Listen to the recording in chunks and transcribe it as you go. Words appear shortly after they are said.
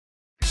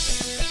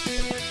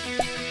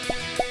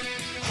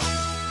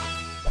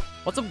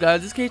What's up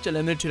guys, this is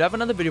KhUnlimited. Today I have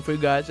another video for you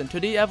guys, and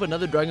today I have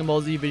another Dragon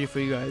Ball Z video for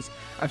you guys.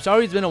 I'm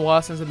sorry it's been a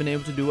while since I've been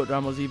able to do a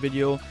Dragon Ball Z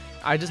video.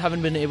 I just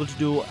haven't been able to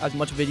do as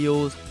much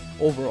videos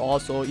overall,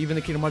 so even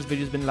the Kingdom Hearts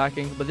video has been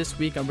lacking. But this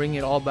week I'm bringing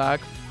it all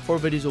back, 4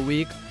 videos a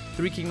week,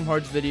 3 Kingdom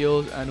Hearts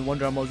videos and 1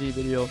 Dragon Ball Z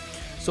video.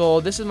 So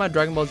this is my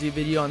Dragon Ball Z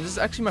video, and this is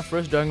actually my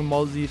first Dragon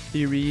Ball Z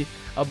theory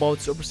about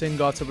Super Saiyan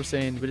God Super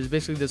Saiyan, which is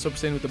basically the Super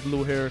Saiyan with the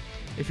blue hair,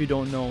 if you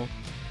don't know.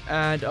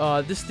 And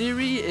this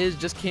theory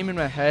just came in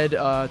my head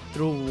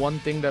through one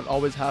thing that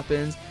always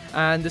happens,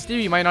 and this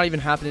theory might not even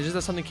happen. It's just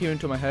that something came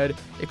into my head.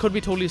 It could be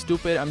totally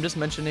stupid. I'm just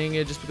mentioning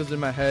it just because it's in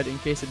my head in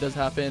case it does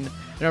happen.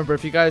 Remember,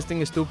 if you guys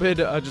think it's stupid,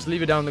 just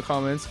leave it down in the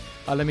comments.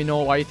 Let me know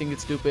why you think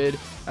it's stupid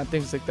and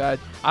things like that.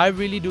 I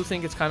really do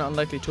think it's kind of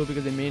unlikely too,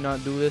 because they may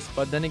not do this,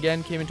 but then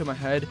again, came into my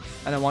head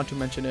and I want to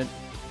mention it.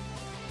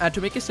 And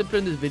to make it simpler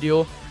in this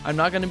video, I'm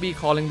not going to be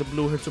calling the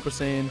blue Haired Super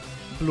Saiyan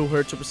Blue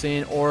Haired Super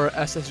Saiyan or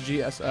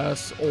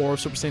SSGSS or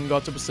Super Saiyan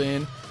God Super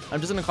Saiyan.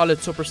 I'm just going to call it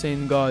Super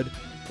Saiyan God,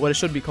 what it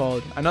should be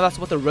called. I know that's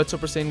what the red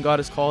Super Saiyan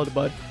God is called,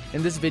 but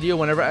in this video,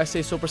 whenever I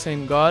say Super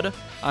Saiyan God,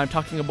 I'm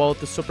talking about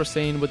the Super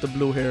Saiyan with the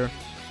blue hair.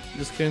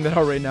 Just clearing that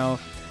out right now.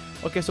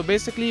 Okay, so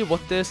basically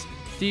what this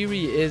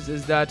theory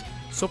is that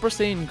Super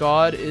Saiyan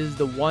God is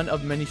the one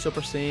of many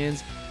Super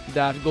Saiyans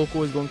that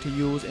Goku is going to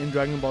use in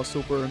Dragon Ball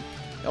Super.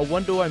 Now,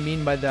 what do I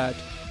mean by that?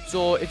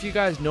 So if you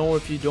guys know or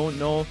if you don't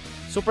know,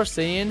 Super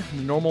Saiyan,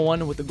 the normal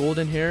one with the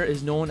golden hair,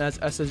 is known as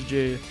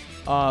SSJ,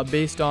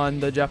 based on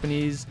the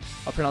Japanese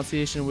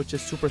pronunciation, which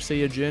is Super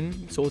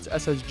Saiyajin, so it's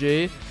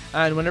SSJ.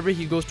 And whenever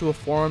he goes to a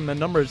form, a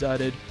number is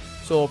added.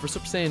 So for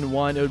Super Saiyan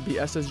 1, it would be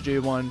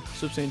SSJ1,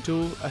 Super Saiyan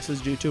 2,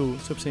 SSJ2,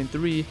 Super Saiyan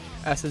 3,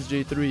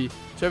 SSJ3.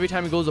 So every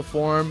time he goes a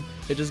form,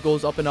 it just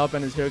goes up and up,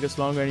 and his hair gets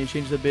longer, and he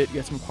changes a bit,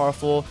 gets more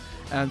powerful,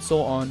 and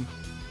so on.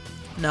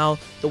 Now,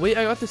 the way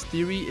I got this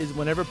theory is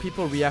whenever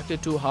people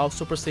reacted to how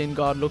Super Saiyan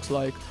God looks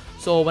like.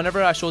 So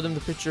whenever I showed them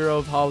the picture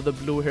of how the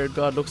blue-haired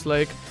God looks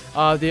like,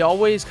 they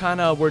always kind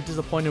of were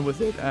disappointed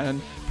with it.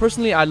 And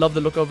personally, I love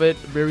the look of it.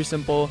 Very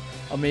simple,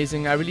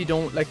 amazing. I really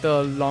don't like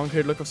the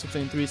long-haired look of Super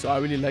Saiyan 3, so I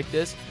really like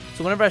this.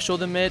 So whenever I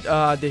showed them it,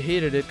 they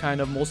hated it kind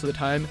of most of the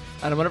time.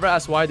 And whenever I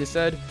asked why, they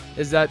said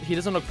is that he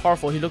doesn't look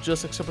powerful. He looks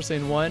just like Super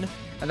Saiyan 1.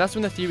 And that's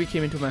when the theory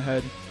came into my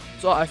head.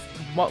 So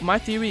my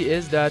theory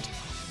is that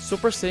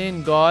Super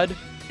Saiyan God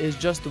is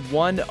just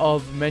one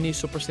of many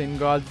Super Saiyan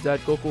Gods that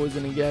Goku is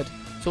going to get.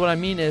 So what I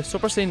mean is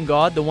Super Saiyan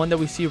God, the one that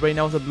we see right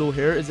now with the blue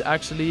hair, is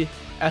actually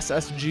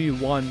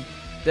SSG1.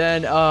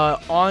 Then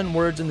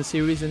onwards in the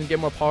series, he's going to get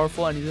more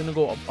powerful, and he's going to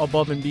go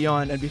above and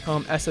beyond and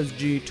become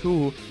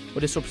SSG2,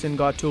 which is Super Saiyan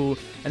God 2.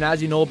 And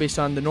as you know, based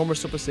on the normal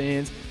Super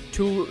Saiyans,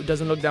 2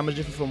 doesn't look that much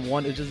different from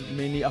 1. It's just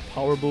mainly a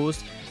power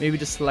boost, maybe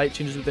just slight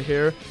changes with the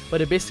hair,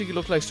 but it basically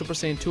looks like Super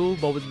Saiyan 2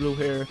 but with blue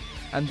hair.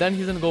 And then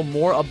he's gonna go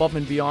more above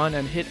and beyond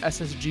and hit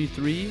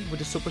SSG3,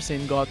 which is Super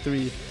Saiyan God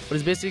 3, but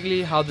it's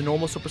basically how the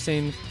normal Super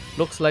Saiyan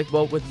looks like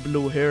but with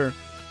blue hair.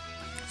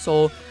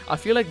 So I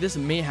feel like this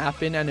may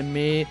happen, and it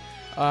may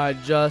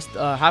just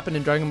happen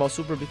in Dragon Ball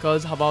Super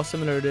because of how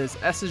similar it is.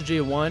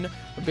 SSJ1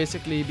 would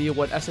basically be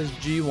what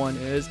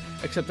SSG1 is,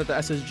 except that the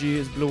SSG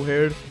is blue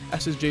haired,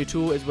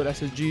 SSJ2 is what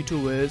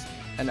SSG2 is,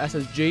 and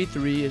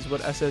SSJ3 is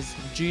what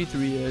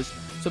SSG3 is.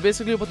 So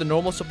basically what the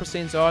normal Super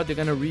Saiyans are, they're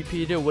gonna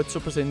repeat it with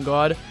Super Saiyan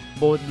God,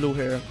 but with blue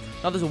hair.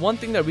 Now there's one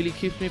thing that really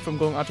keeps me from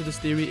going out to this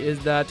theory is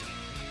that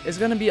it's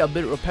gonna be a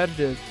bit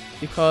repetitive,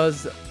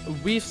 because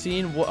we've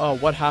seen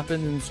what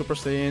happened in Super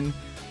Saiyan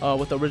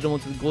with the original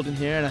ones with golden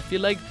hair, and I feel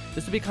like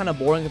this would be kind of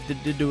boring if they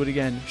did do it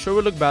again. Sure, it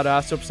would look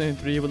badass, Super Saiyan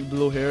 3 with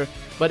blue hair,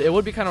 but it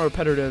would be kind of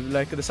repetitive.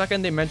 Like the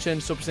second they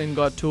mentioned Super Saiyan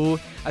God 2,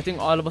 I think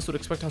all of us would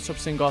expect how Super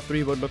Saiyan God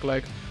 3 would look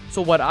like.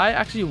 So what I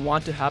actually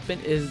want to happen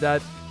is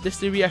that this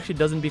theory actually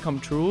doesn't become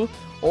true,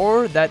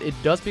 or that it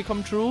does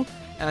become true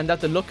and that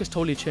the look is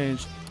totally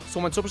changed. So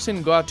when Super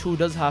Saiyan God 2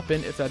 does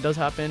happen, if that does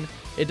happen,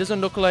 it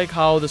doesn't look like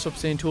how the Super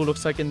Saiyan 2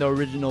 looks like in the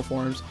original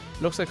forms.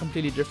 It looks like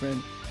completely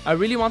different. I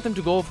really want them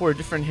to go for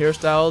different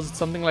hairstyles,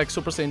 something like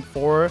Super Saiyan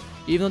 4,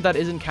 even though that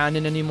isn't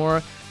canon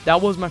anymore.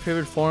 That was my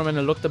favorite form, and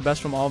it looked the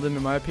best from all of them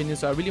in my opinion,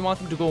 so I really want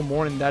them to go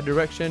more in that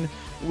direction,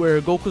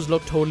 where Goku's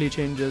look totally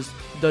changes.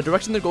 The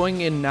direction they're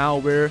going in now,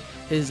 where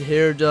his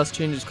hair just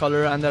changes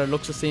color and that it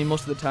looks the same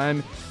most of the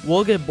time,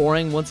 will get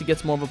boring once he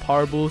gets more of a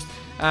power boost.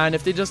 And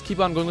if they just keep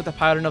on going with the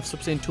pattern of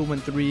Super Saiyan 2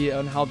 and 3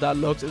 and how that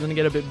looks, it's gonna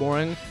get a bit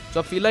boring. So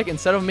I feel like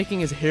instead of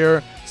making his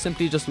hair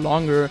simply just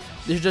longer,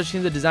 they should just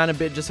change the design a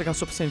bit, just like how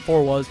Super Saiyan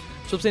 4 was.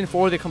 Super Saiyan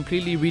 4, they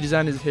completely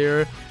redesigned his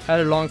hair, had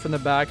it long from the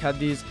back, had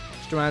these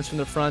strands from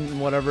the front and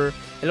whatever.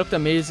 It looked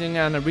amazing,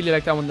 and I really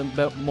like that one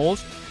the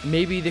most.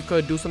 Maybe they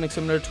could do something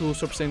similar to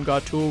Super Saiyan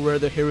God 2, where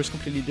the hair is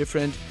completely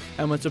different,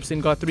 and when Super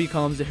Saiyan God 3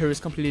 comes, the hair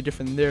is completely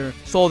different there.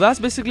 So that's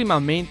basically my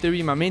main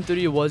theory. My main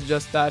theory was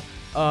just that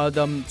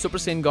the Super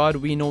Saiyan God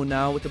we know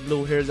now with the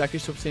blue hair is actually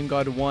Super Saiyan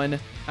God 1,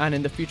 and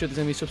in the future there's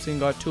gonna be Super Saiyan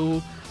God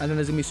 2, and then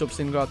there's gonna be Super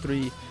Saiyan God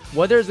 3.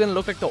 Whether it's gonna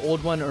look like the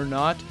old one or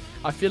not,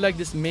 I feel like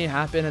this may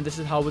happen, and this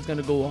is how it's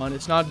gonna go on.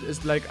 It's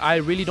like I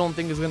really don't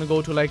think it's gonna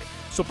go to like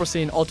Super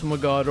Saiyan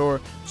Ultimate God or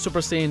Super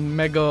Saiyan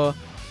Mega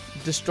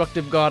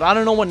destructive God. I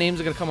don't know what names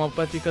are gonna come up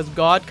with, because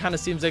God kind of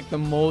seems like the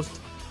most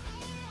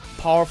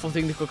powerful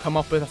thing they could come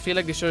up with. I feel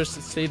like they should have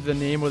saved the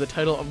name or the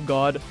title of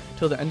God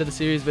till the end of the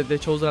series, but they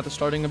chose it at the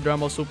starting of Dragon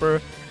Ball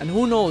Super. And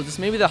who knows, this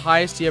may be the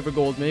highest he ever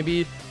goes.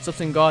 Maybe Super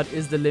Saiyan God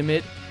is the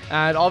limit,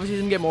 and obviously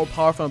he's gonna get more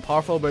powerful and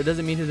powerful, but it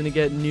doesn't mean he's gonna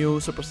get new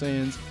Super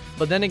Saiyans.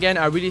 But then again,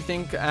 I really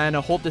think and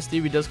I hope this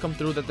theory does come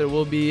through, that there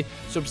will be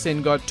Super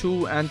Saiyan God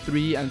 2 and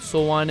 3 and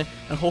so on,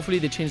 and hopefully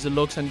they change the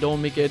looks and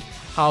don't make it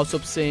how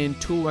Super Saiyan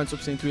 2 and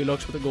Super Saiyan 3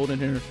 looks with the golden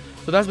hair.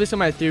 So that's basically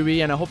my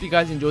theory, and I hope you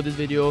guys enjoyed this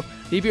video.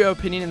 Leave your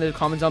opinion in the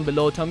comments down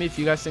below. Tell me if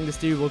you guys think this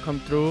theory will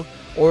come through,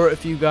 or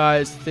if you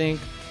guys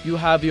think you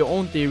have your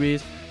own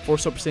theories for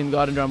Super Saiyan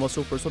God and Dragon Ball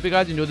Super. So if you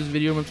guys enjoyed this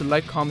video, remember to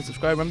like, comment,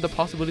 subscribe. Remember the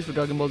possibilities for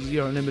Dragon Ball Z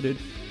are unlimited.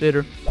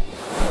 Later.